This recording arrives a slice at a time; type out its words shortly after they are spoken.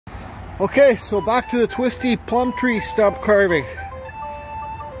Okay, so back to the twisty plum tree stump carving.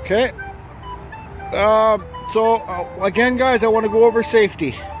 Okay. Again, guys, I want to go over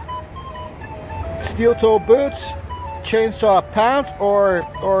safety. Steel toe boots, chainsaw pants or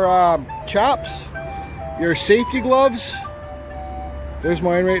chaps, your safety gloves. There's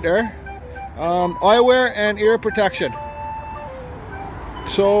mine right there. Eyewear and ear protection.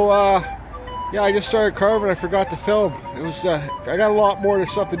 So yeah, I just started carving. I forgot to film. It was I got a lot more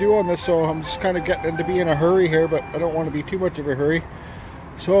stuff to do on this, so I'm just kind of getting to be in a hurry here, but I don't want to be too much of a hurry.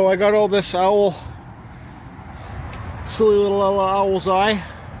 So I got all this owl, silly little owl's eye.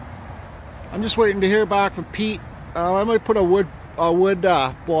 I'm just waiting to hear back from Pete. I might put a wood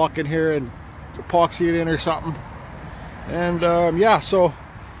block in here and epoxy it in or something. And yeah, so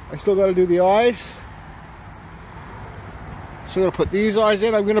I still got to do the eyes. So I'm going to put these eyes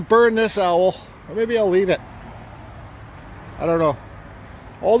in. I'm going to burn this owl, or maybe I'll leave it. I don't know.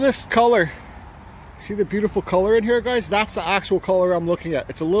 All this color, see the beautiful color in here, guys? That's the actual color I'm looking at.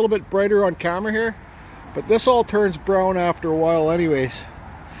 It's a little bit brighter on camera here, but this all turns brown after a while anyways.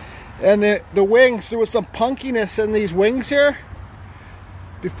 And the wings, there was some punkiness in these wings here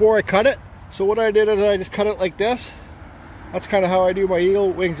before I cut it. So what I did is I just cut it like this. That's kind of how I do my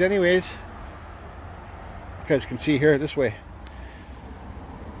eagle wings anyways. You guys can see here this way.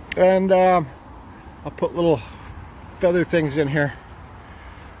 And I'll put little feather things in here.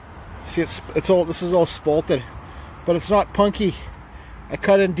 See, it's all, this is all spalted, but it's not punky. I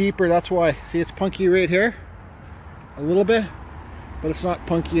cut in deeper, that's why. See, it's punky right here, a little bit, but it's not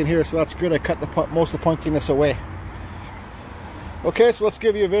punky in here, so that's good. I cut most of the punkiness away. Okay, so let's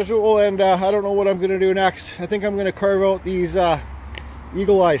give you a visual, and I don't know what I'm going to do next. I think I'm going to carve out these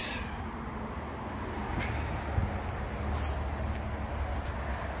eagle eyes.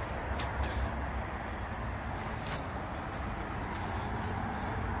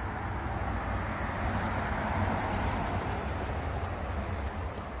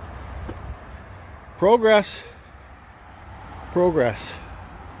 Progress.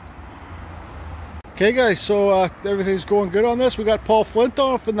 Okay, guys, so everything's going good on this. We got Paul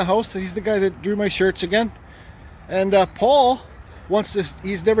Flintoff in the house. He's the guy that drew my shirts again. And Paul wants to,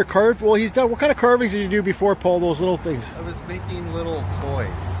 he's never carved. Well, he's done, what kind of carvings did you do before, Paul, those little things? I was making little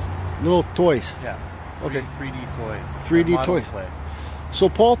toys. Little toys? Yeah. Okay. 3D toys. 3D toys. So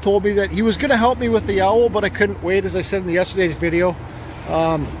Paul told me that he was going to help me with the owl, but I couldn't wait, as I said in yesterday's video.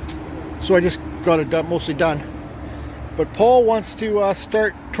 So I just got it done, mostly done. But Paul wants to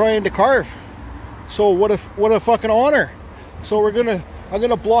start trying to carve. So what a fucking honor. So I'm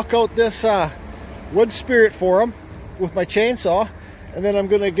gonna block out this wood spirit for him with my chainsaw, and then I'm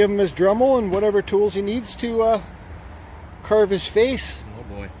gonna give him his Dremel and whatever tools he needs to carve his face. Oh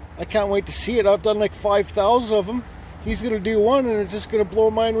boy. I can't wait to see it. I've done like 5,000 of them. He's gonna do one, and it's just gonna blow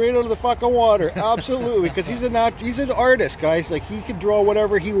mine right out of the fucking water. Absolutely, because he's an artist, guys. Like, he can draw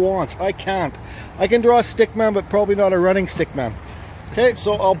whatever he wants. I can't. I can draw a stick man, but probably not a running stick man. Okay,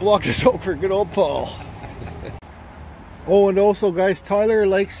 so I'll block this out for good old Paul. Oh, and also, guys, Tyler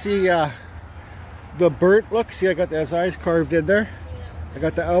likes the burnt look. See, I got his eyes carved in there. I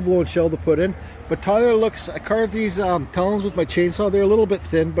got the elbow and shell to put in. But Tyler looks, I carved these talons with my chainsaw. They're a little bit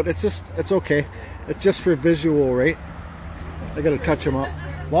thin, but it's okay. It's just for visual, right? I gotta touch him up.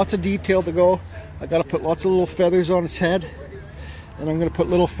 Lots of detail to go. I gotta put lots of little feathers on his head. And I'm gonna put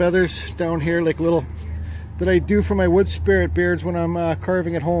little feathers down here, like little, that I do for my wood spirit beards when I'm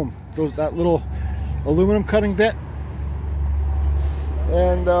carving at home. That little aluminum cutting bit.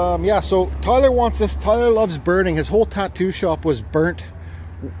 And yeah, so Tyler wants this. Tyler loves burning. His whole tattoo shop was burnt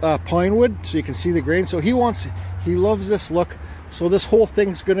pine wood, so you can see the grain. So he loves this look. So this whole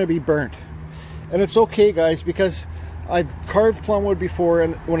thing's gonna be burnt. And it's okay, guys, because I've carved plum wood before,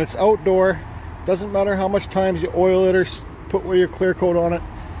 and when it's outdoor, doesn't matter how much times you oil it or put your clear coat on it,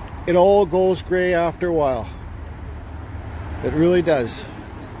 it all goes gray after a while. It really does.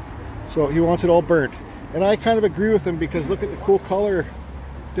 So he wants it all burnt. And I kind of agree with him, because look at the cool color,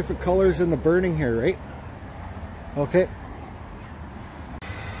 different colors in the burning here, right? Okay.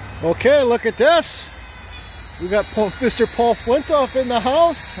 Okay, look at this. We got Mr. Paul Flintoff in the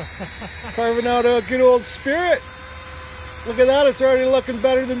house, carving out a good old spirit. Look at that, it's already looking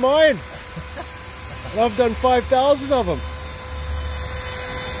better than mine. And I've done 5,000 of them.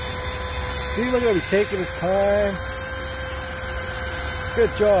 See, look at him, he's taking his time. Good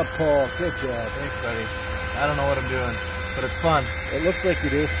job, Paul, good job. Thanks, buddy. I don't know what I'm doing, but it's fun. It looks like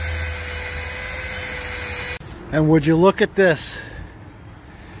you do. And would you look at this?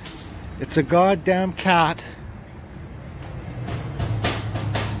 It's a goddamn cat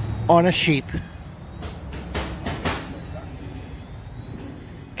on a sheep.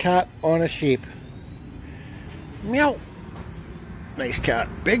 cat on a sheep. Meow. Nice cat.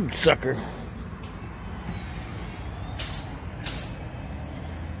 Big sucker.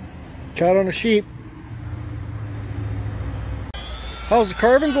 Cat on a sheep. How's the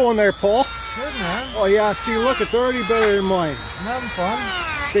carving going there, Paul? Good, man. Oh yeah, see, look, it's already better than mine. I'm having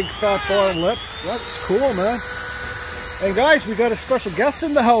fun. Big fat bottom lip. That's cool, man. And guys, we got a special guest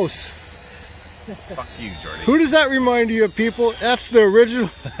in the house. Fuck you, Jordy. Who does that remind you of, people? That's the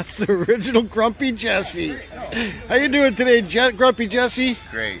original. That's the original Grumpy Jesse. How you doing today, Grumpy Jesse?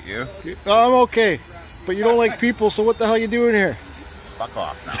 Great, you? I'm okay, but you don't like people, so what the hell you doing here? Fuck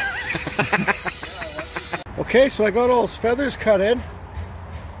off now. Okay, so I got all those feathers cut in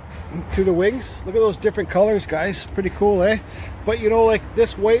to the wings. Look at those different colors, guys. Pretty cool, eh? But you know, like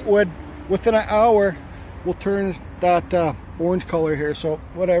this white wood, within an hour, will turn that orange color here. So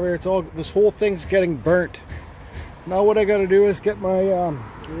whatever, it's all, this whole thing's getting burnt. Now what I got to do is get my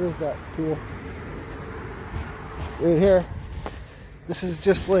where's that tool? Right here. This is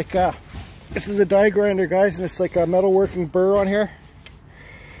just like this is a die grinder, guys, and it's like a metalworking burr on here.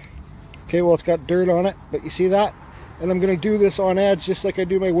 Okay, well, it's got dirt on it, but you see that? And I'm going to do this on edge just like I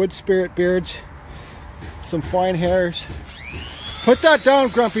do my wood spirit beards. Some fine hairs. Put that down,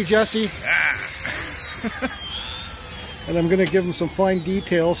 Grumpy Jesse. And I'm going to give them some fine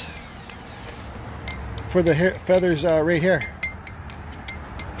details for the hair, feathers right here.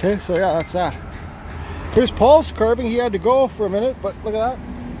 Okay, so yeah, that's that. Here's Paul's carving. He had to go for a minute, but look at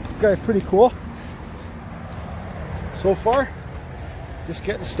that. This guy, pretty cool. So far. Just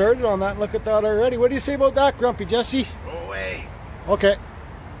getting started on that. Look at that already. What do you say about that, Grumpy Jesse? Go away. Okay.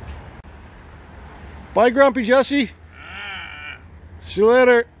 Bye, Grumpy Jesse. See you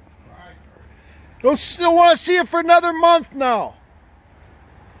later. Don't still want to see it for another month now.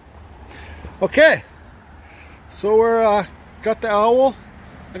 Okay. So we're got the owl.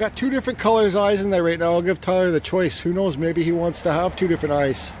 I got two different colors eyes in there right now. I'll give Tyler the choice. Who knows? Maybe he wants to have two different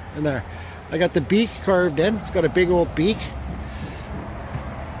eyes in there. I got the beak carved in. It's got a big old beak.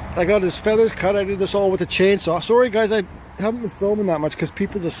 I got his feathers cut. I did this all with a chainsaw. Sorry guys, I haven't been filming that much because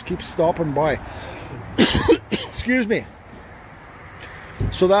people just keep stopping by. Excuse me.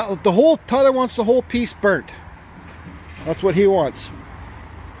 So that the whole, Tyler wants the whole piece burnt. That's what he wants.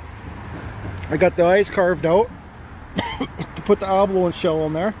 I got the eyes carved out to put the abalone shell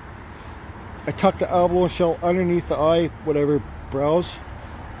on there. I tucked the abalone shell underneath the eye, whatever, brows.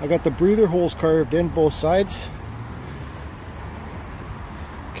 I got the breather holes carved in both sides.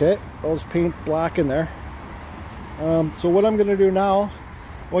 Okay, I'll just paint black in there. So what I'm going to do now,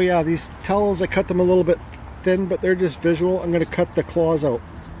 oh yeah, these talons, I cut them a little bit thin, but they're just visual. I'm going to cut the claws out.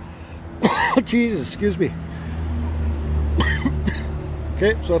 Jesus, excuse me.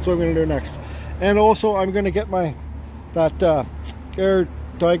 Okay, so that's what I'm going to do next. And also I'm going to get my, that air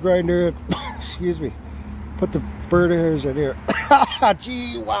die grinder, excuse me, put the bird hairs in here.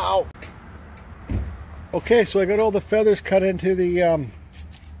 Gee, wow. Okay, so I got all the feathers cut into the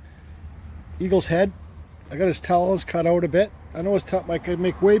eagle's head. I got his talons cut out a bit. I know I could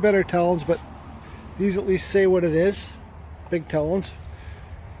make way better talons, but these at least say what it is. Big talons.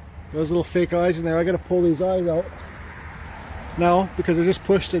 Those little fake eyes in there. I got to pull these eyes out now because they're just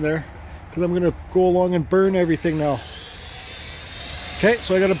pushed in there, because I'm going to go along and burn everything now. Okay,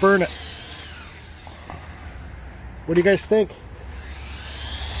 so I got to burn it. What do you guys think?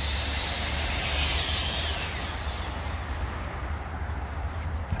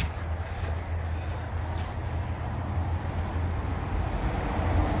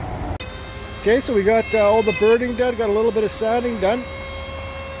 Okay, so we got all the burning done, got a little bit of sanding done.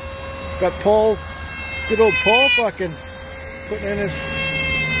 Got Paul, good old Paul fucking putting in his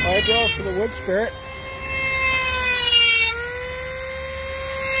eyebrows for the wood spirit.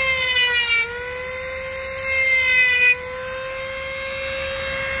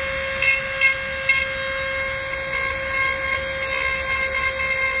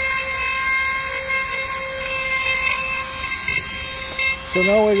 So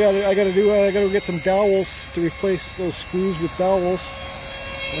now I gotta get some dowels to replace those screws with dowels.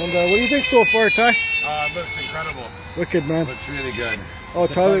 And what do you think so far, Ty? It looks incredible. Wicked, man. Looks really good. Oh,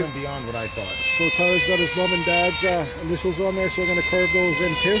 it's Tyler, above and beyond what I thought. So Tyler's got his mom and dad's initials on there, so we're gonna carve those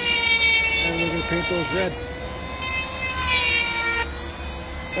in too, and we're gonna paint those red.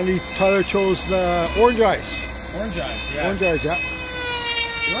 And Tyler chose the orange eyes. Orange eyes, yeah. Orange eyes, yeah.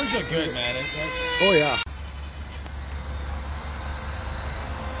 The orange look good, man. Oh yeah.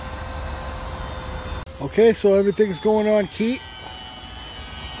 Okay, so everything's going on key.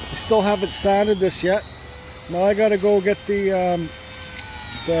 I still haven't sanded this yet. Now I gotta go get the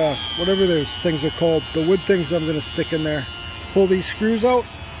whatever those things are called, the wood things I'm gonna stick in there. Pull these screws out,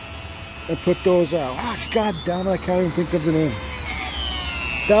 and put those out. Ah, god damn it, I can't even think of the name.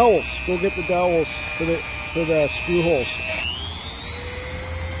 Dowels. Go get the dowels for the screw holes.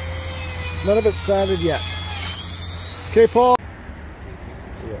 None of it's sanded yet. Okay, Paul.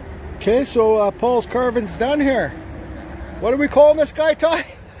 Okay, so Paul's carving's done here. What are we calling this guy, Ty?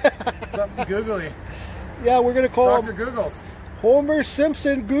 Something googly. Yeah, we're gonna call Dr. him Googles. Homer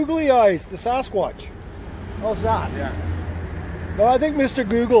Simpson Googly Eyes, the Sasquatch. How's that? Yeah. No, I think Mr.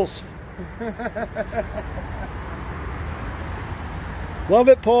 Googles. Love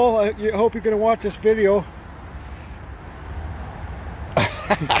it, Paul. I hope you're gonna watch this video.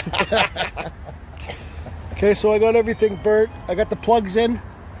 Okay, so I got everything burnt. I got the plugs in.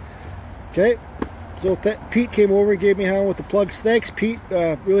 Okay, so Pete came over and gave me a hand with the plugs. Thanks, Pete.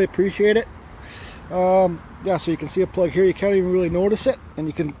 Really appreciate it. Yeah, so you can see a plug here. You can't even really notice it, and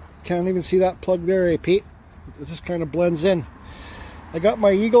you can't even see that plug there, eh, Pete? It just kind of blends in. I got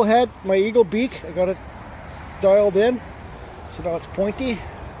my eagle head, my eagle beak. I got it dialed in, so now it's pointy.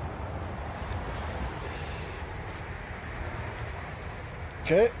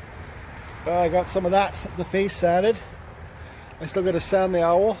 Okay. I got some of that, the face sanded. I still got to sand the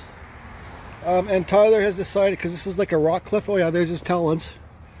owl. And Tyler has decided, because this is like a rock cliff. Oh yeah, there's his talons.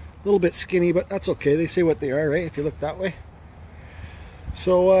 A little bit skinny, but that's okay. They say what they are, right? If you look that way.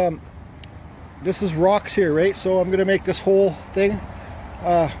 So this is rocks here, right? So I'm going to make this whole thing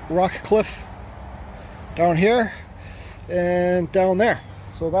rock cliff down here and down there.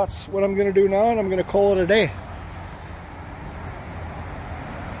 So that's what I'm going to do now, and I'm going to call it a day.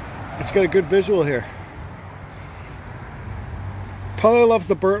 It's got a good visual here. Tyler loves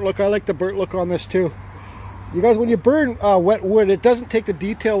the burnt look. I like the burnt look on this too. You guys, when you burn wet wood, it doesn't take the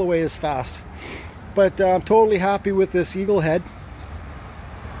detail away as fast. But I'm totally happy with this eagle head.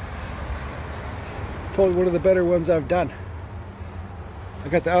 Probably one of the better ones I've done. I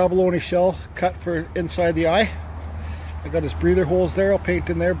got the abalone shell cut for inside the eye. I got his breather holes there. I'll paint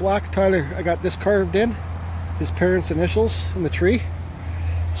in there black. Tyler, I got this carved in. His parents' initials in the tree.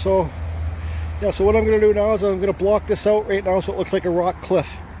 So, yeah, so what I'm going to do now is I'm going to block this out right now so it looks like a rock cliff.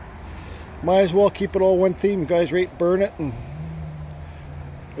 Might as well keep it all one theme, guys, right? Burn it and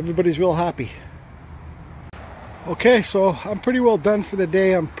everybody's real happy. Okay, so I'm pretty well done for the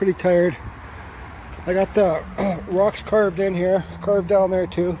day. I'm pretty tired. I got the rocks carved in here, carved down there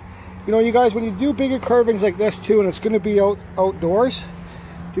too. You know, you guys, when you do bigger carvings like this too, and it's going to be outdoors,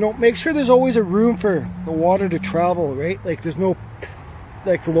 you know, make sure there's always a room for the water to travel, right? Like there's no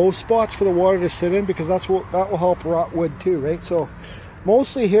like low spots for the water to sit in, because that will help rot wood too, right? So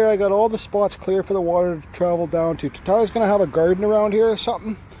mostly here I got all the spots clear for the water to travel down to. Tyler's gonna have a garden around here or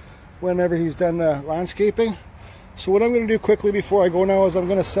something whenever he's done landscaping. So what I'm gonna do quickly before I go now is I'm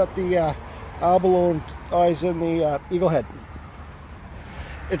gonna set the abalone eyes in the eagle head.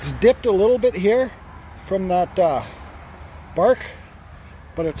 It's dipped a little bit here from that bark,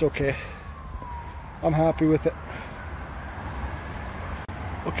 but it's okay. I'm happy with it.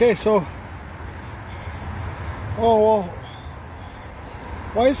 Okay, so, oh well,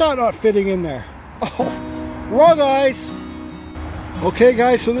 why is that not fitting in there? Oh, wrong eyes. Okay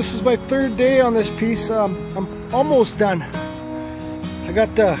guys, so this is my third day on this piece. I'm almost done. I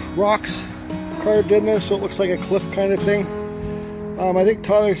got the rocks carved in there so it looks like a cliff kind of thing. I think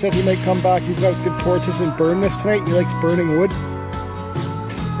Tyler said he might come back. He's got good torches and burn this tonight. He likes burning wood.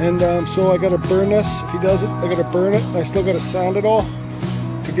 And so I gotta burn this. If he does it, I gotta burn it. I still gotta sand it all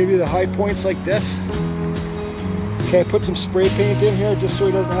to give you the high points like this. Okay, I put some spray paint in here just so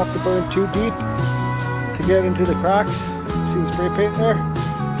he doesn't have to burn too deep to get into the cracks. See the spray paint there?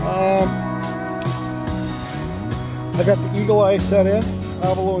 I got the eagle eye set in,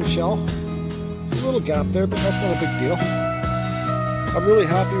 abalone shell. There's a little gap there, but that's not a big deal. I'm really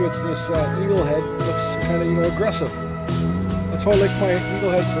happy with this eagle head. It looks kind of, you know, aggressive. That's how I like my eagle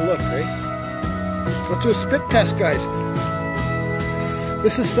heads to look, right? Let's do a spit test, guys.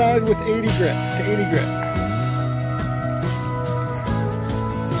 This is sanded with 80 grit to 80 grit.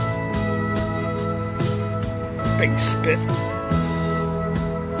 Big spit.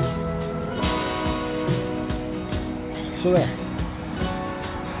 So there.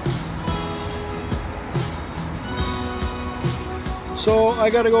 So I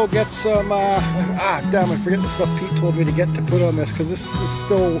gotta go get some, damn, I forget the stuff Pete told me to get to put on this, because this is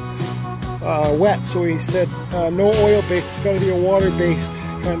still wet. So he said no oil based, it's gotta be a water based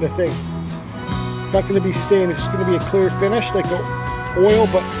kind of thing. It's not gonna be stained, it's just gonna be a clear finish, like oil,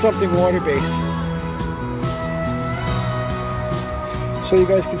 but something water based. So you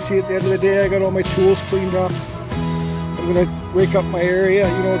guys can see at the end of the day, I got all my tools cleaned up. I'm gonna rake up my area,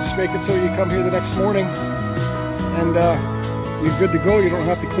 you know, just make it so you come here the next morning and you're good to go. You don't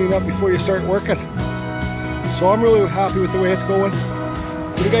have to clean up before you start working. So I'm really happy with the way it's going.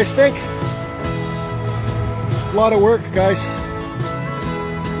 What do you guys think? A lot of work, guys.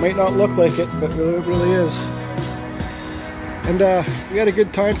 Might not look like it, but it really is. And we had a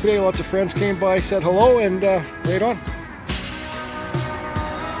good time today. Lots of friends came by, said hello, and right on.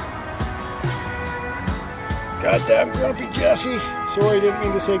 Goddamn grumpy Jesse. Sorry, I didn't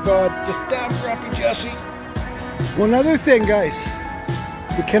mean to say God. Just damn grumpy Jesse. One other thing, guys.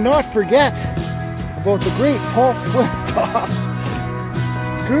 We cannot forget about the great Paul Flintoff's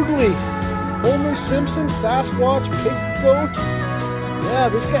Googly Homer Simpson Sasquatch Pig Goat. Yeah,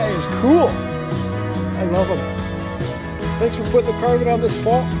 this guy is cool. I love him. Thanks for putting the carving on this,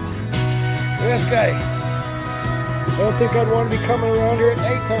 Paul. This guy. I don't think I'd want to be coming around here at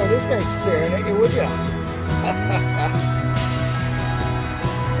night time. This guy's staring at you, would ya?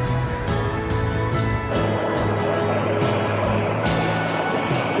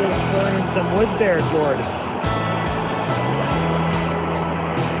 Just burning some wood there, Gord.